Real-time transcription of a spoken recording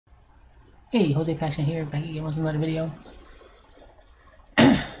Hey, Jose Paxton here, back again with another video.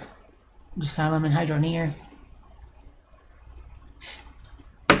 This time I'm in Hydroneer.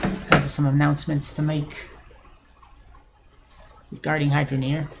 I have some announcements to make regarding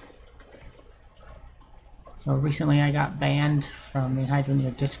Hydroneer. So recently I got banned from the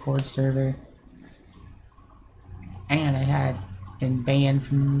Hydroneer Discord server. And I had been banned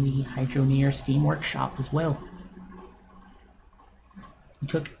from the Hydroneer Steam Workshop as well. He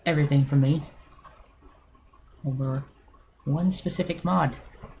took everything from me over one specific mod.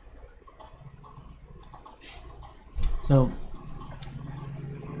 So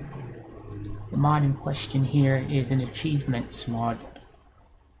the mod in question here is an achievements mod.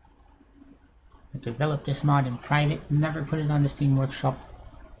 I developed this mod in private, never put it on the Steam Workshop.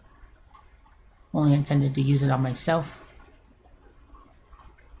 Only intended to use it on myself.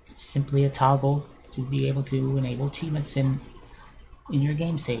 It's simply a toggle to be able to enable achievements in your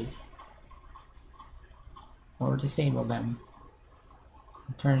game save, or disable them,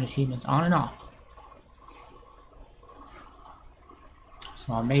 turn achievements on and off.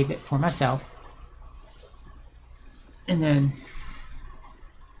 So I made it for myself, and then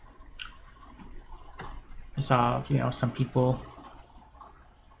I saw, some people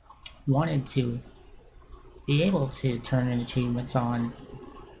wanted to be able to turn in achievements on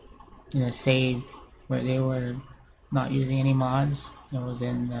in a save where they were not using any mods. It was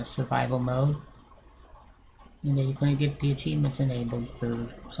in survival mode, and they couldn't get the achievements enabled for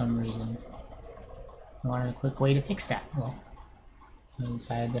some reason. I wanted a quick way to fix that. Well, I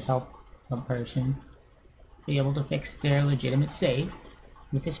decided to help a person be able to fix their legitimate save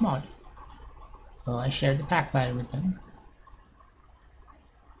with this mod. So I shared the pack file with them,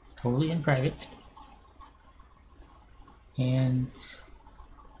 totally in private, and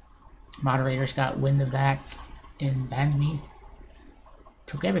moderators got wind of that and banned me,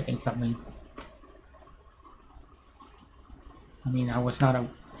 took everything from me. I mean, I wasn't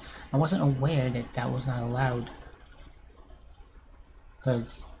aware that that was not allowed,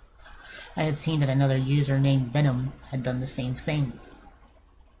 because I had seen that another user named Venom had done the same thing.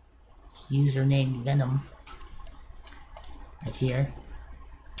 This user named Venom, right here,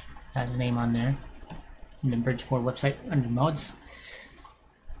 has his name on there in the Bridgeport website under mods.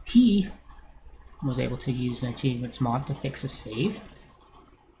 He was able to use an achievements mod to fix a save,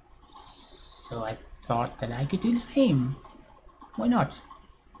 so I thought that I could do the same. Why not?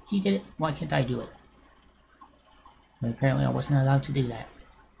 He did it, why can't I do it? But apparently I wasn't allowed to do that,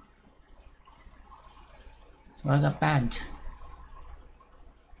 so I got banned.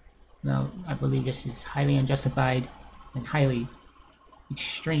 Now, I believe this is highly unjustified and highly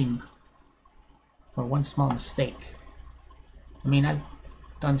extreme for one small mistake. I mean, I've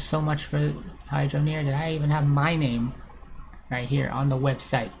done so much for Hydroneer that I even have my name right here on the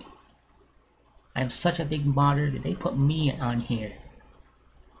website. I'm such a big modder that they put me on here.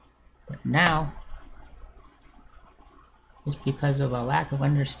 But now, just because of a lack of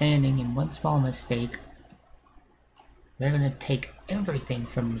understanding and one small mistake, they're gonna take everything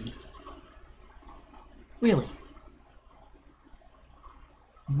from me. Really?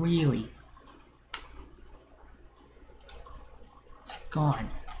 Really? It's gone.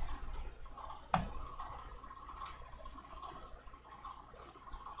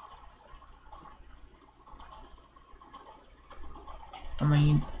 I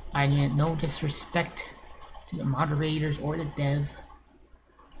mean, I meant no disrespect to the moderators or the dev.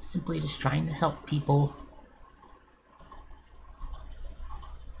 Simply just trying to help people.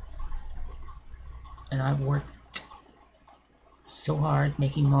 And I've worked so hard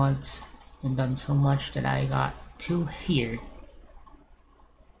making mods and done so much that I got to here.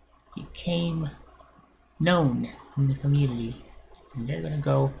 Became known in the community. And they're gonna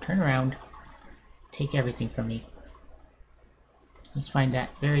go turn around, take everything from me. I just find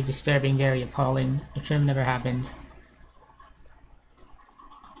that very disturbing, very appalling. It should have never happened.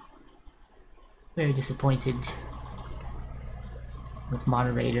 Very disappointed with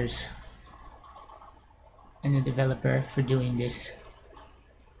moderators and the developer for doing this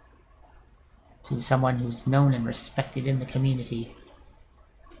to someone who's known and respected in the community,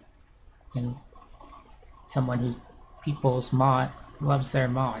 and someone who's loves their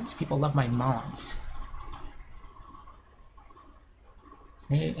mods. People love my mods.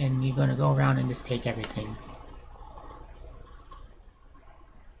 And you're gonna go around and just take everything.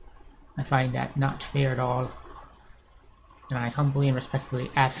 I find that not fair at all, and I humbly and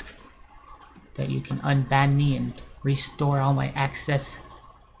respectfully ask that you can unban me and restore all my access.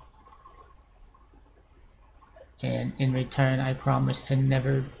 And in return, I promise to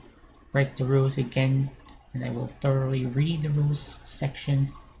never break the rules again, and I will thoroughly read the rules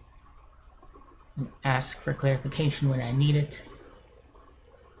section and ask for clarification when I need it.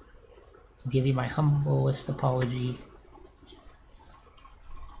 I'll give you my humblest apology.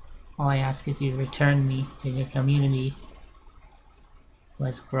 All I ask is you return me to your community who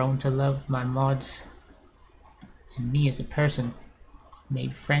has grown to love my mods and me as a person.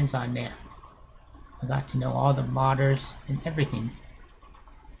 Made friends on there. I got to know all the modders and everything.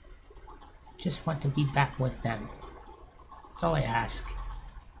 Just want to be back with them. That's all I ask.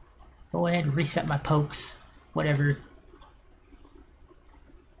 Go ahead, reset my pokes, whatever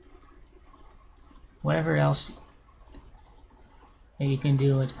else that you can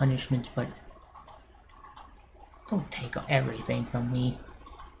do as punishment, but don't take everything from me.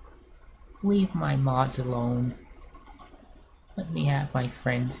 Leave my mods alone. Let me have my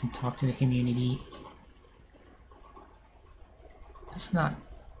friends and talk to the community. That's not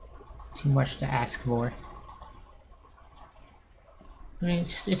too much to ask for. I mean,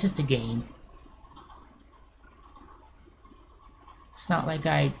 it's just a game. It's not like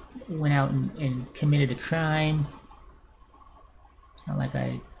I went out and committed a crime. It's not like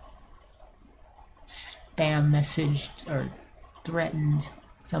I spam messaged or threatened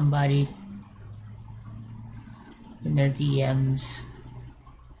somebody in their DMs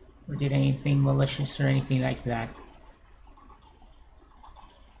or did anything malicious or anything like that.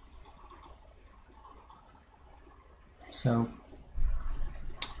 So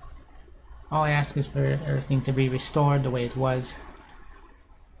all I ask is for everything to be restored the way it was,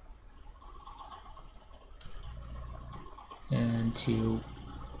 and to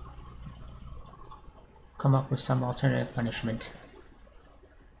come up with some alternative punishment.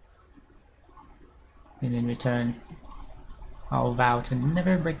 And in return, I'll vow to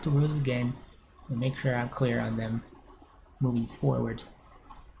never break the rules again and make sure I'm clear on them moving forward,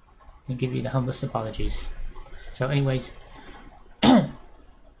 and give you the humblest apologies. So anyways,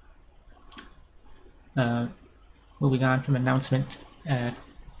 moving on from announcement,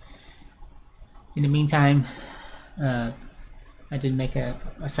 in the meantime, I did make a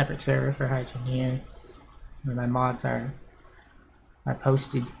separate server for Hydroneer where my mods are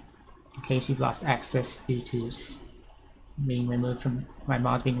posted in case you've lost access due to being removed from my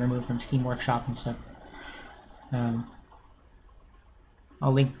mods being removed from Steam Workshop and stuff.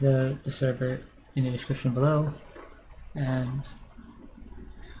 I'll link the server in the description below, and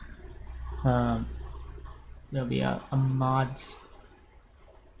there'll be a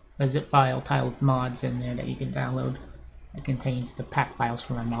zip file titled mods in there that you can download that contains the pack files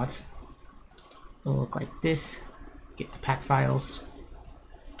for my mods. It'll look like this. Get the pack files.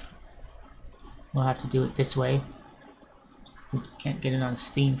 We'll have to do it this way since you can't get it on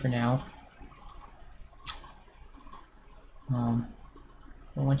Steam for now.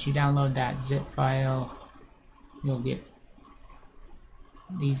 But once you download that zip file, you'll get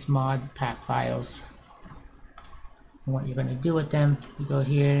these mod pack files. And what you're going to do with them, you go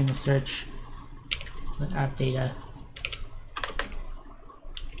here in the search, put app data.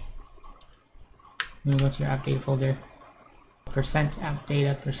 You're going to go to your app data folder, percent app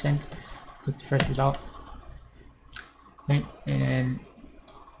data, percent, click the first result. Okay, and then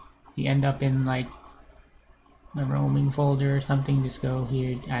you end up in like a roaming folder or something. Just go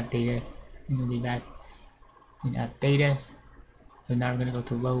here, add data, and you'll be back in app data. So now we're going to go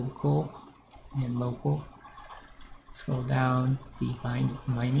to local and local. Scroll down till you find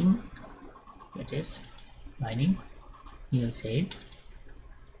mining. There it is, mining. You have saved.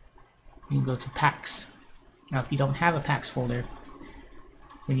 You can go to packs. Now if you don't have a packs folder,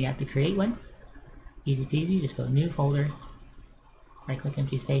 then you have to create one. Easy peasy, just go new folder, right click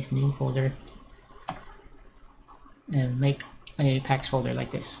empty space, new folder, and make a packs folder like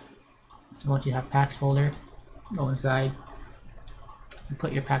this. So once you have packs folder, go inside and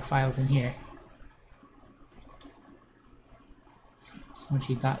put your pack files in here. So once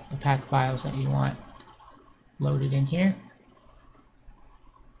you got the pack files that you want loaded in here,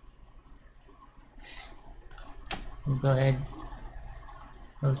 we'll go ahead,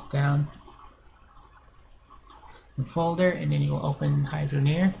 close it down, the folder, and then you'll open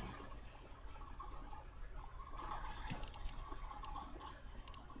Hydroneer.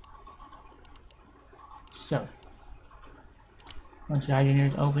 So once your Hydroneer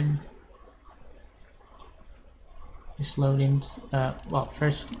is open, just load in. Well,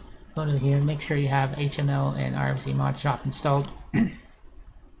 first go to here, make sure you have HTML and RFC mod shop installed.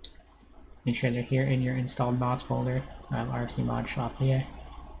 Make sure they're here in your installed mods folder. I have RFC mod shop here,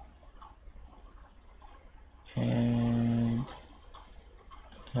 and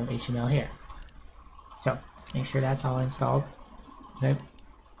I have HTML here. So make sure that's all installed. Okay.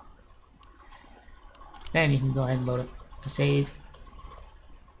 Then you can go ahead and load up a save.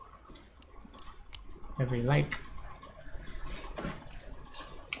 every like.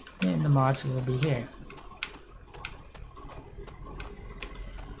 And the mods will be here.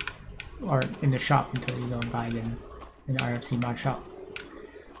 Or in the shop until you go and buy them in the RFC mod shop.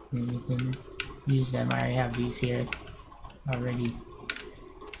 And you can use them. I already have these here already.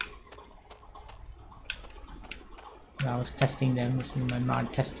 I was testing them. This is my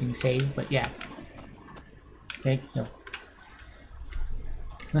mod testing save, but yeah. Okay, so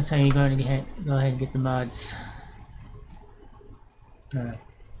that's how you're going to go ahead and get the mods.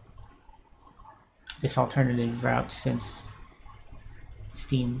 This alternative route, since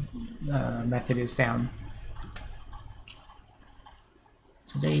Steam method is down.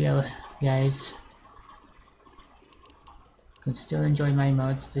 So there you go, guys. You can still enjoy my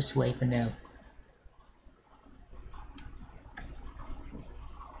mods this way for now.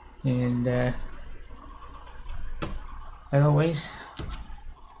 And as always,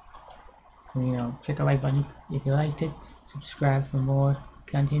 you know, hit the like button if you liked it. Subscribe for more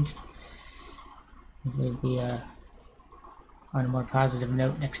content. Hopefully it'll be on a more positive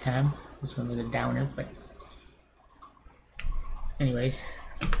note next time. This one was a downer, but anyways,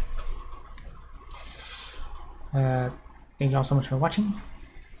 thank you all so much for watching,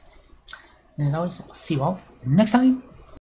 and as always, I'll see you all next time.